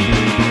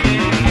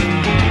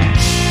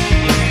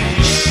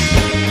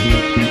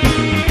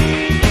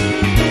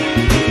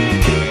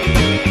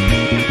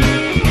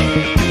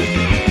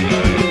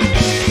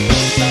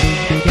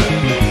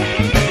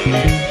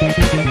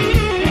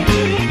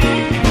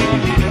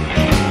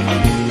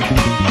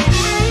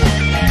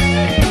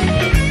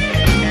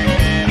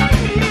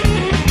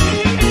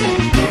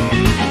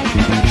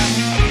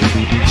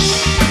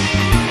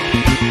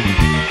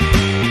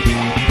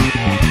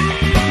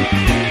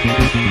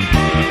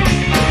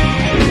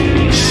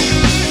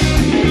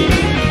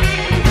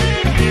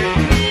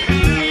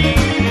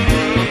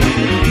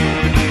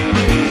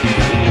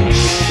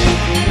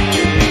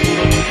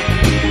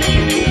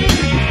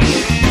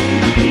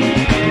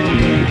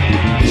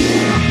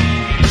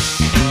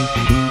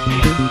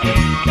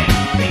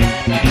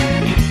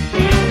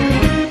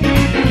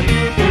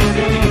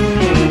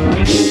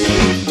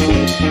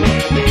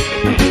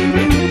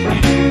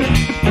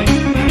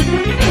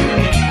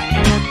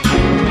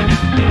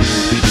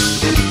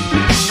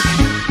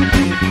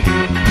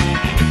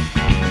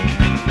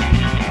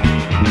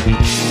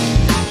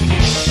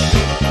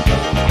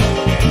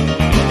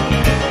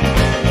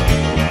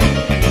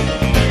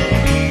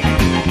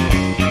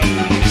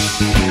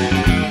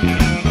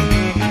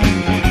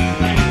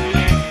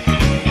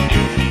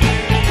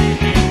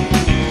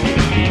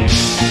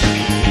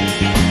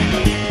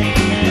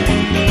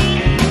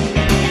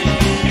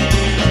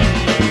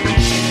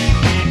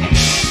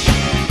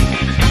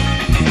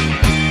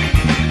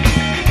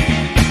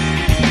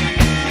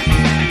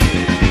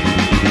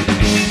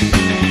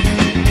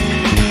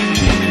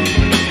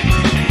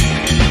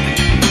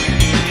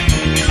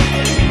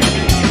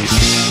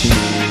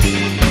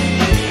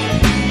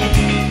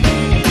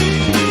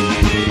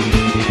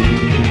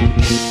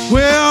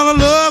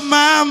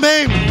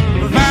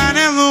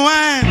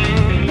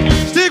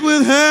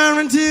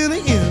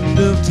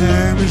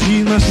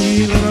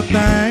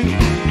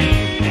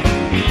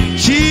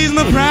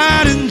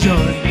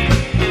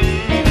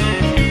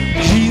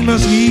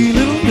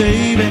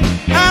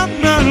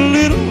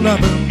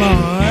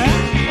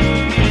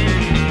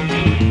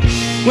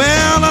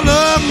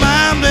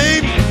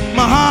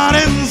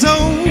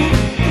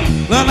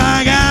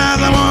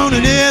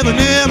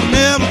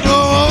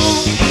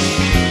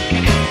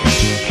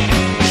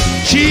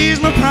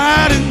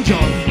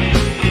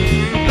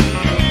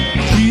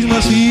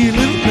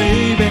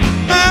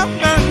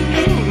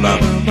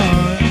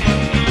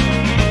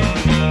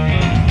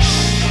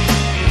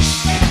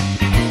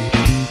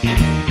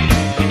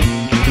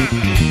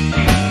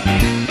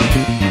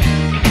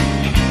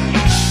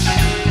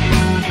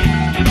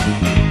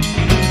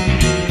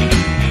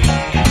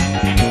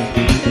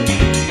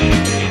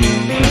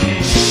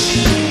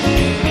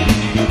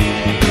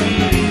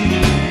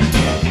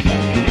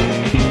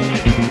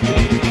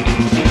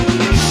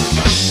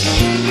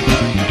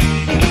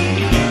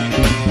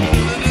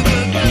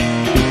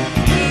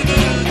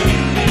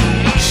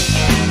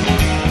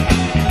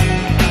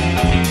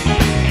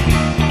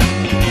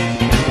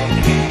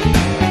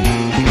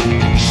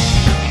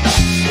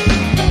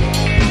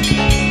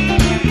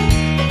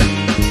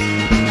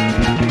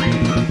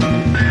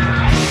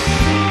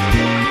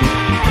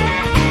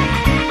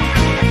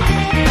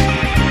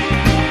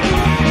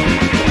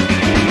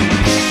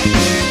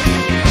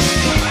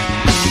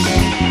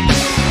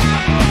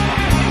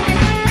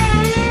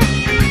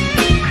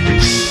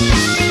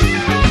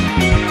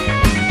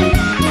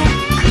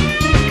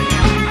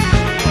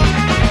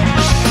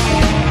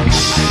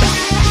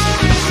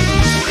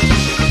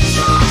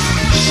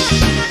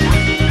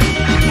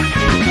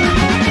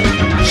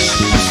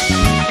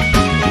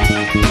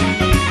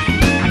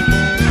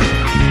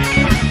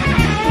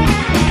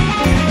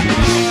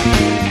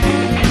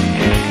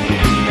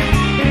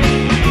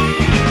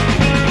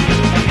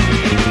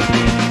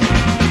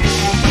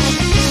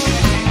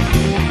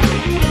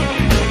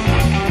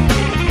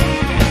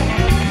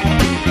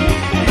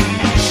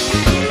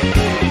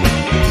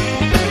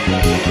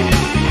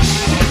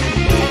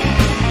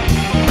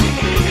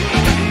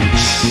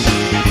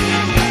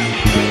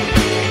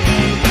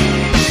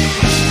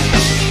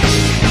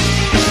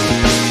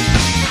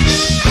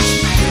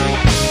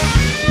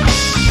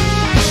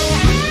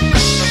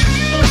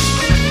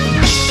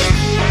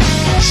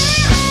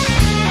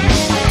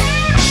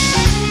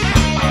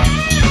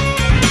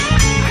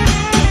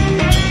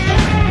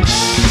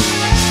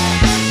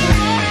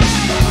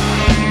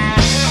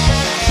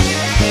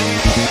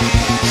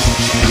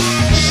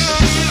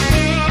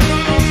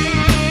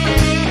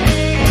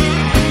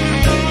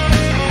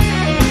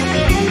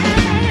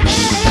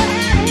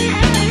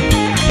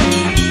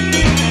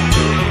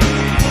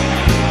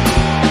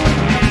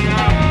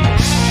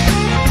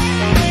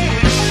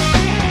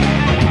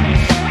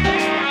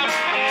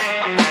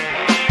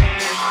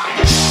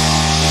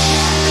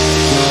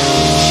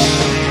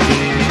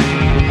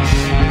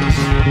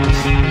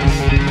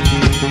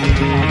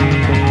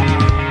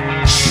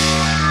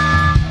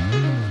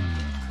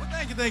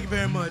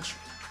 much.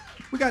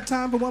 We got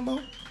time for one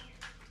more?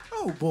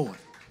 Oh, boy.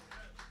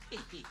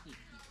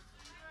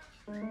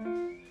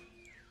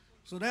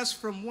 So that's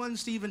from one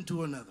Stephen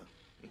to another.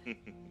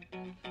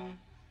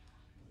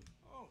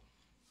 Oh,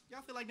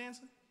 y'all feel like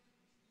dancing?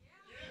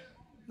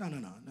 No.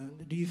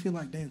 Do you feel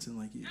like dancing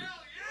like you? Hell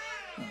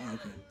yeah!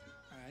 Okay.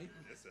 All right.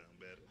 That sounds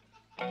better.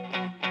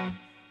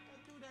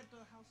 Through that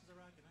house is a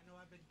rocket. I know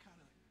I've been kind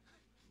of.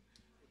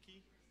 What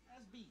key?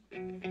 That's B.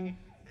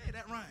 Hey,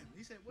 that rhyme.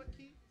 He said, what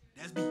key?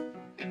 That's B.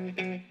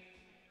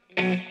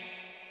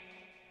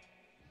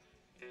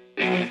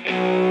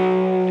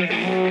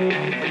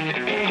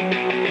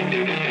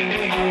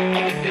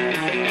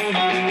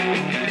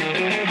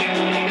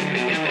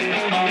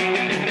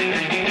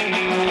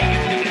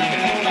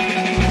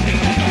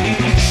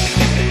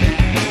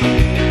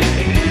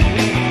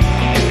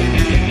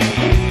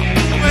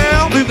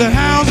 The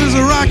houses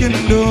are rocking,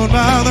 don't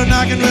bother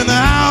knocking. When the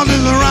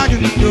houses are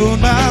rocking, don't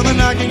bother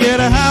knocking. Yeah,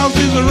 the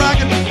houses are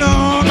rocking,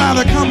 don't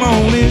bother, come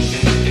on in.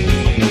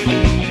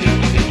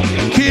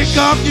 Kick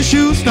off your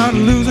shoes, start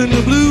losing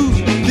the blues.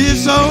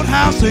 This old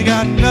house ain't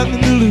got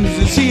nothing to lose.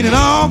 It's seen it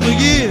all for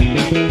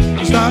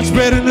years. Start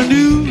spreading the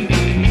news.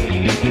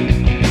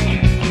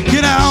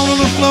 Get out on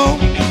the floor,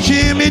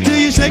 shimmy till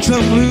you shake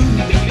some blues.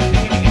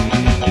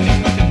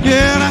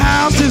 Yeah, the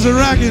houses are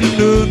rocking,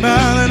 don't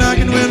bother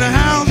knocking. When the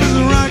houses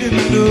are rocking,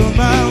 don't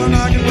bother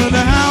knocking. When the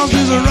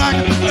houses are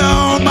rocking,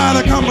 don't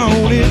bother, come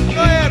on in.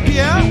 Go ahead,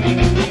 Pierre.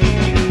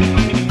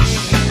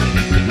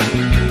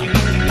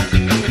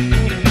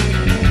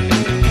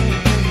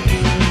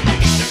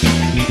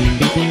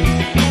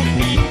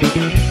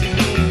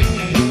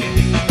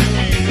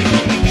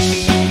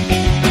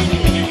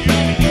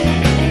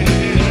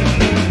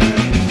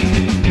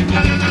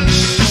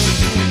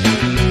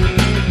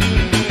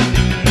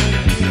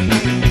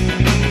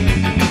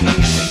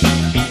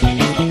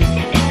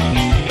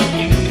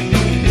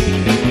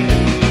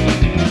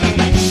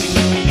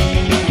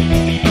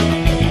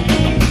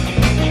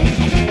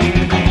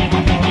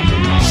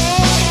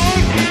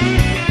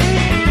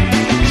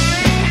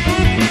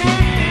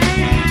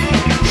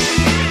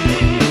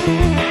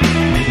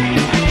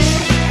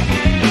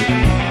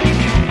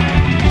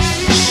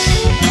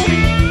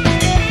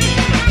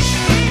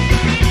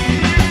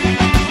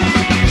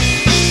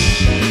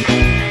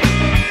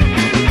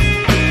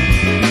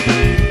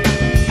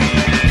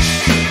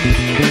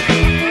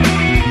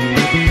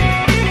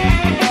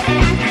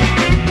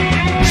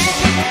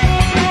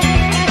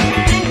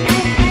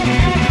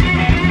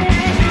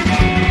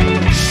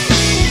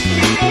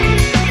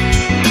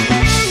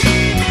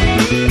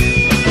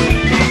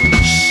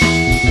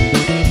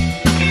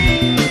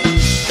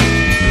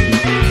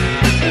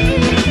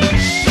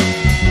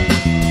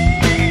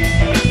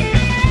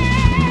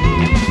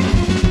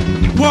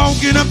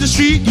 Walking up the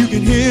street, you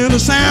can hear the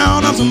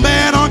sound of some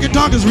bad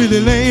honky-tonkers really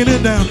laying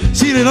it down.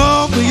 Seen it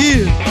all for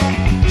years.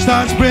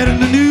 Start spreading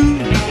the news.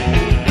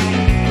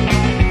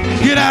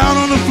 Get out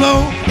on the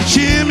floor,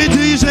 shimmy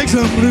till you shake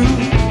some blues.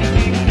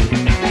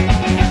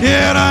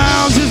 Yeah, the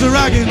houses are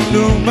rocking,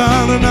 don't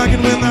bother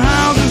knocking. When the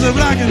houses are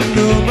rocking,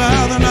 don't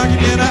bother knocking.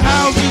 Yeah, the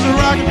houses are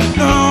rocking,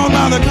 don't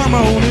bother, come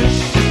on in.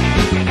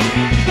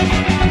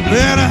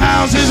 Yeah, the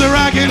houses are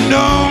rocking,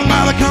 don't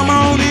bother, come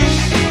on in.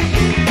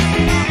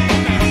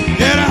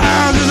 Yeah, the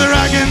houses are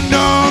rocking,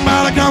 don't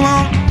bother, come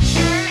on.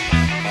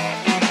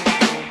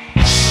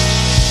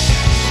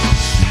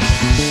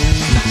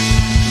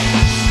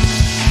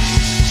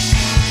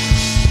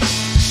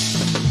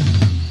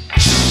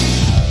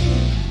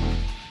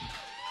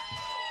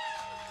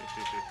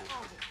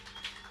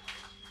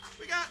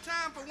 We got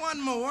time for one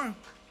more.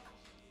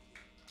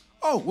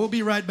 Oh, we'll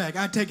be right back.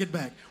 I take it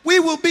back. We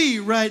will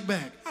be right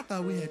back. I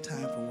thought we had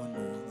time for one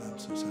more. I'm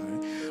so sorry.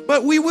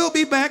 But we will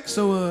be back,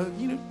 so,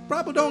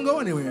 probably don't go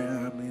anywhere.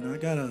 I mean, I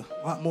got a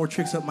lot more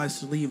tricks up my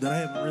sleeve that I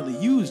haven't really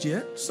used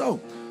yet.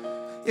 So,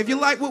 if you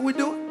like what we're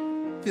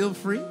doing, feel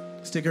free,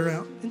 stick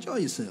around, enjoy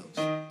yourselves.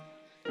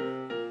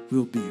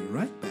 We'll be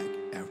right back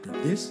after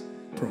this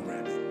programming.